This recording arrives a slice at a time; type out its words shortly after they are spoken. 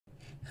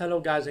Hello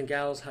guys and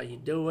gals, how you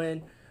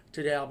doing?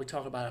 Today I'll be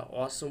talking about an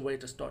awesome way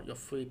to start your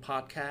free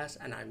podcast,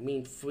 and I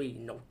mean free,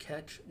 no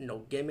catch, no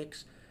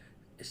gimmicks.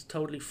 It's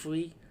totally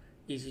free,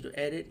 easy to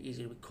edit,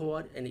 easy to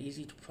record, and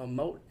easy to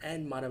promote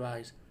and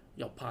monetize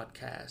your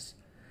podcast.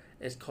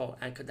 It's called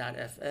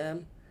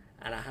Anchor.fm,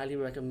 and I highly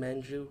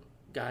recommend you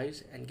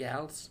guys and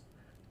gals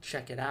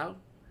check it out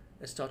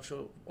and start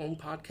your own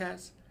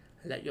podcast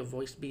and let your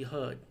voice be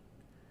heard.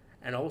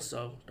 And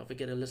also, don't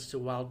forget to listen to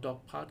Wild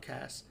Dog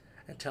Podcast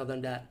and tell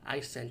them that I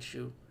sent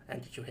you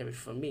and that you hear it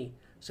from me.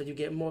 So you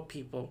get more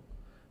people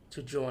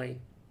to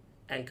join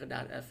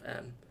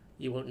Anchor.fm.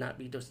 You will not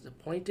be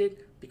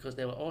disappointed because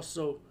they will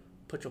also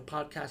put your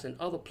podcast in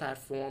other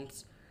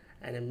platforms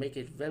and then make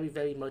it very,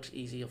 very much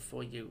easier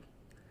for you.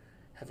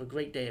 Have a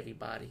great day,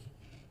 everybody.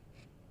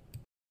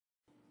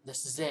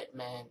 This is it,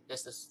 man.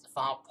 This is the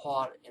final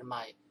part in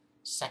my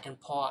second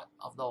part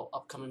of the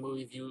upcoming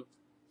movie review.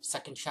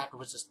 Second chapter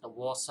was just the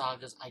war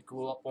sagas I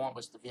grew up on,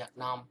 was the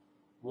Vietnam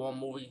War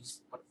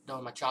movies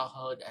during my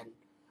childhood, and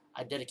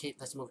I dedicate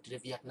this movie to the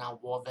Vietnam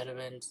War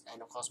veterans,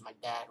 and of course my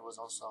dad was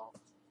also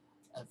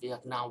a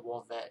Vietnam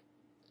War vet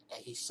that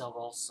he served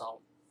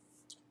also,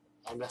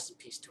 and rest in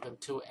peace to him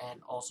too,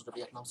 and also the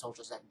Vietnam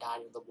soldiers that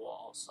died in the war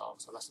also,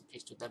 so rest in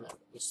peace to them and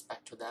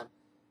respect to them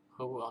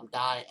who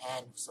died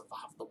and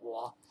survived the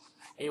war.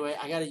 Anyway,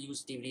 I gotta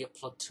use DVD of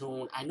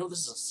Platoon. I know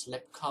this is a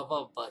slip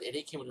cover, but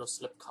it came with no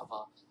slip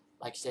cover.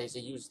 Like I say, it's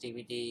a used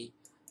DVD,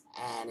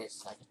 and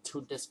it's like a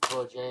 2-disc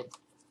version.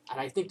 And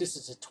I think this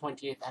is the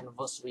 20th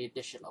anniversary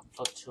edition of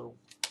Platoon.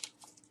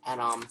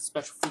 And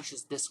special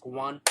features disc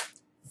 1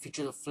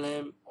 features the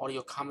film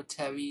audio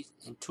commentaries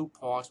in 2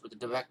 parts with the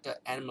director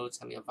and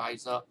military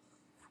advisor.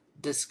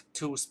 Disc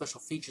 2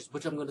 special features,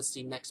 which I'm gonna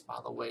see next, by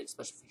the way. The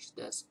special features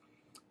disc.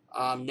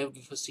 Never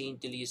before seen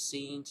deleted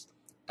scenes,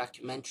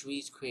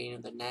 documentaries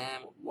creating the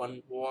Nam,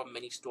 One War,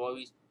 Many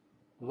Stories,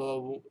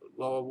 War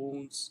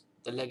Wounds,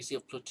 The Legacy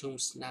of Platoon,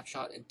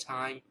 Snapshot in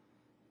Time,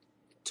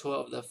 tour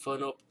of the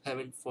Inferno,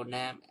 preparing for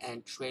Nam,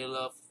 and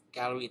trailer,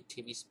 gallery, and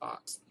TV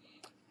spots.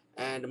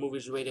 And the movie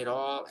is rated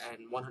R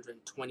and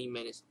 120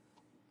 minutes.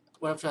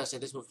 What I'm trying to say,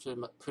 this movie is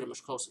pretty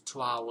much close to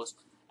 2 hours.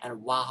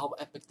 And wow, how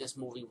epic this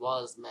movie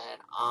was, man.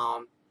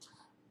 A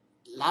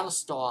lot of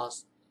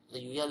stars.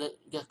 You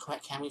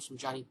got cameos from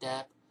Johnny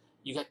Depp.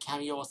 You got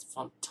cameos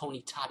from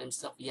Tony Todd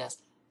himself. Yes,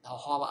 the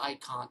horror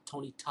icon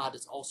Tony Todd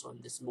is also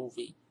in this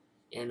movie.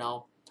 You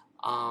know,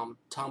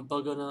 Tom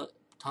Bergen.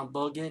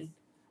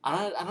 I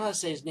don't know how to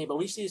say his name, but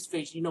when you see his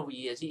face, you know who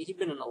he is. He's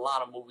been in a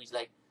lot of movies.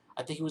 Like,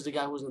 I think he was the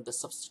guy who was in the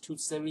Substitute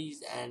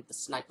series and the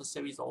Sniper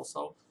series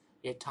also.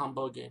 Yeah, Tom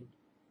Bergen.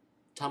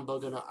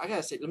 I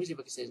gotta say, let me see if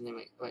I can say his name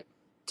right.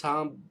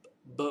 Tom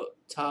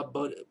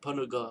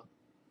Bergen.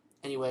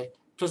 Anyway,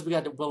 plus we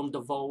got the Willem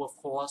Dafoe, of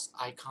course,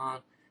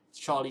 icon.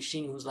 Charlie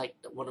Sheen, who's like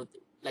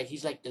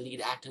he's like the lead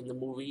actor in the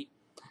movie.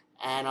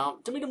 And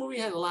to me, the movie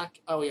has a lot.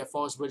 Oh yeah,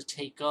 Forrest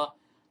Whitaker.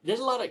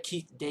 There's a lot of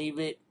Keith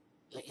David,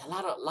 like a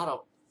lot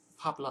of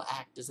popular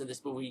actors in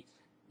this movie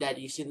that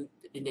you see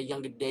in their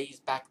younger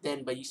days back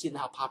then, but you see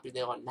how popular they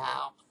are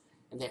now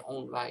in their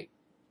own right.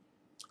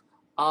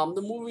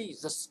 The movie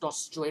just starts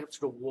straight up to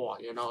the war.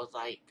 You know, it's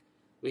like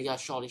we got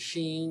Charlie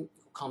Sheen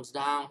who comes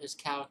down. His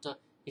character,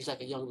 he's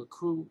like a young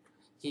recruit.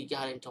 He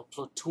got into a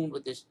platoon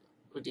with these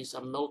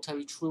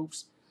military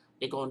troops.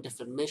 They go on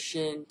different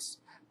missions,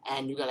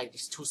 and you got like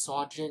these 2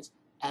 sergeants.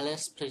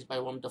 Ellis, played by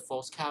Willem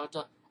Dafoe's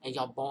character, and you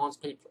got Barnes,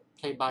 played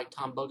by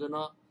Tom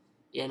Bergener.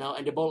 You know,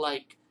 and they're both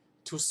like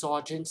 2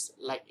 sergeants,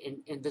 like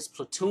in this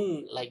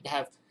platoon. Like they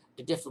have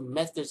the different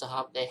methods of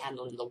how they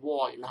handle in the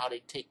war. You know, how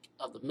they take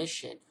the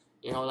mission.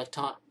 You know, like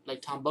Tom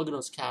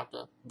Bergener's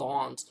character,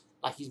 Barnes,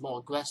 like he's more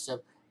aggressive.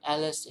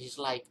 Ellis, he's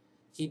like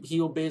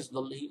he obeys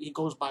he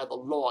goes by the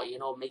law. You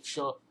know, make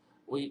sure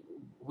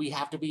we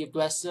have to be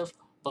aggressive,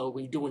 but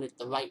we're doing it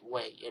the right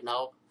way. You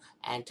know,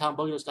 and Tom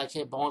Bergener's like,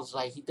 hey, Barnes is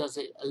like he does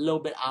it a little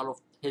bit out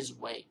of his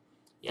way.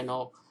 You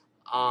know,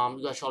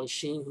 you got Charlie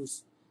Sheen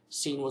who's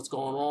seeing what's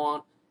going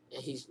on.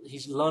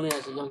 He's learning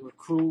as a young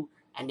recruit,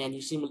 and then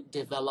you see him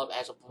develop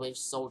as a brave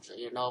soldier.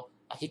 You know,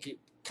 he could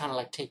kind of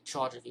like take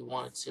charge if he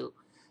wanted to.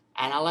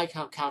 And I like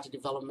how character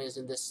development is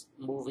in this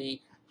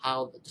movie,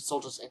 how the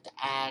soldiers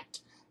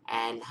interact,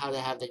 and how they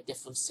have their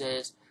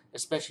differences,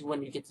 especially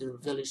when you get to the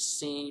village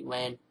scene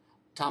when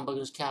Tom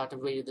Bergener's character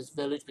raided this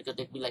village because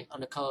they'd be like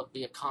undercover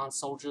Viet Cong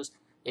soldiers.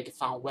 They could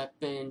find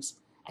weapons,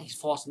 and he's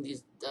forcing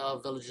these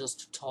villagers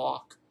to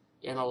talk.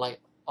 You know, like,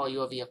 oh,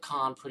 you're a Viet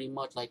Cong, pretty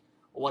much. Like,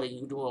 what are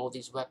you doing with all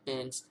these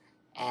weapons?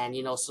 And,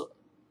 you know, so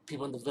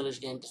people in the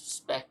village getting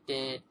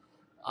disrespected,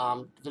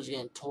 the village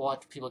getting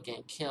tortured, people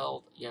getting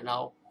killed, you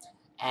know.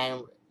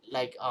 And,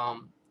 like,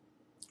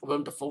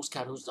 Willem Dafoe's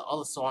character, who's the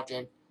other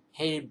sergeant,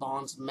 hated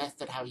Bond's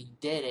method, how he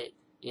did it.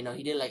 You know,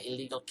 he did, like,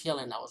 illegal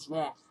killing that was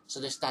wrong.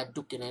 So they started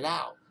duking it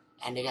out,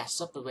 and they got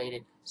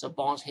separated. So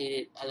Bonds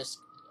hated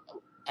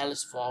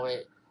Ellis for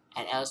it,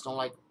 and Ellis don't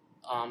like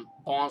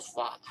Bonds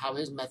for how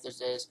his methods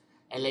is.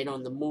 And later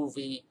in the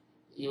movie,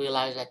 you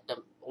realize that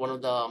one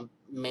of the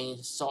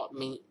main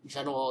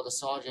general, the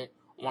sergeant,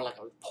 wanted like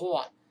a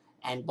report,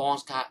 and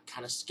Barnes got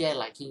kind of scared,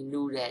 like he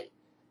knew that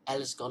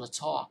Ellis gonna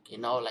talk,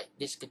 like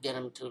this could get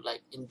him to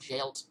like in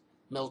jail,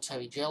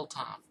 military jail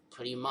time,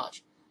 pretty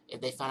much, if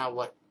they find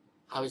out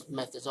how his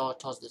methods are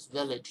towards this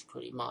village,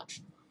 pretty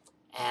much.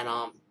 And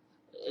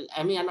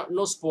I mean,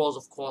 no spoilers,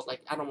 of course.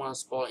 Like I don't want to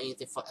spoil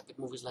anything for epic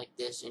movies like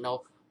this,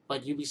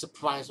 but you'd be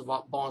surprised at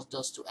what Barnes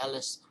does to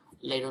Ellis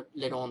later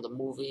on in the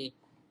movie,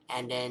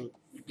 and then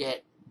you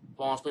get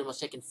Barnes pretty much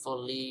taking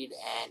full lead,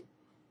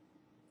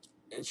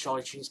 and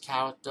Charlie Sheen's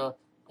character,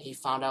 he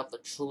found out the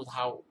truth,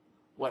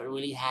 what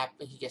really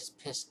happened. He gets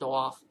pissed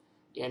off,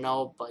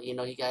 but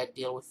he got to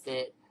deal with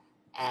it,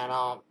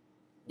 and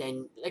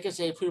then like I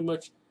say, pretty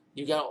much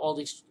you got all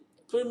these.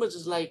 Pretty much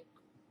it's like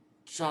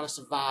trying to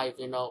survive,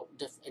 in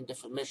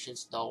different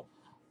missions though,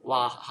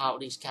 while how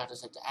these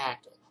characters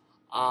interact.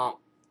 Um,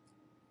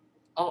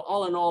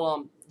 all in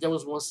all, there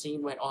was one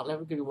scene let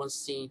me give you one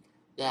scene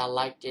that I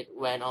liked it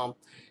when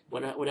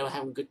they were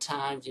having good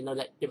times.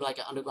 That they were like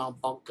an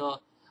underground bunker,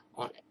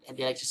 and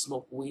they like to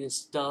smoke weed and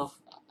stuff.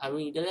 I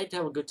mean, they like to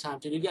have a good time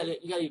too. You got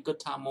your good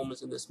time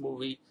moments in this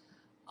movie.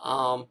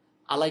 I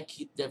like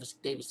Keith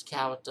David's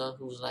character,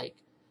 who's like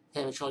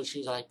him and Charlie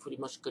Sheen are like pretty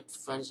much good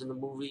friends in the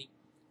movie,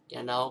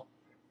 you know,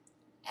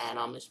 and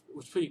it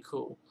was pretty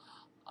cool.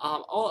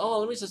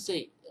 Let me just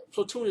say,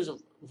 Platoon is a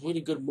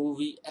really good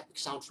movie, epic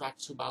soundtrack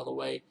too, by the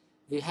way.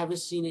 If you haven't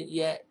seen it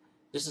yet,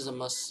 this is a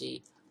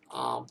must-see.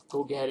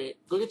 Go get it.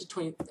 Go get the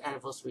 20th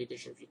anniversary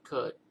edition if you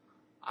could.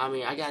 I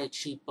mean, I got it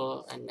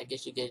cheaper, and I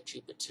guess you get it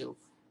cheaper too.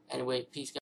 Anyway, peace, guys.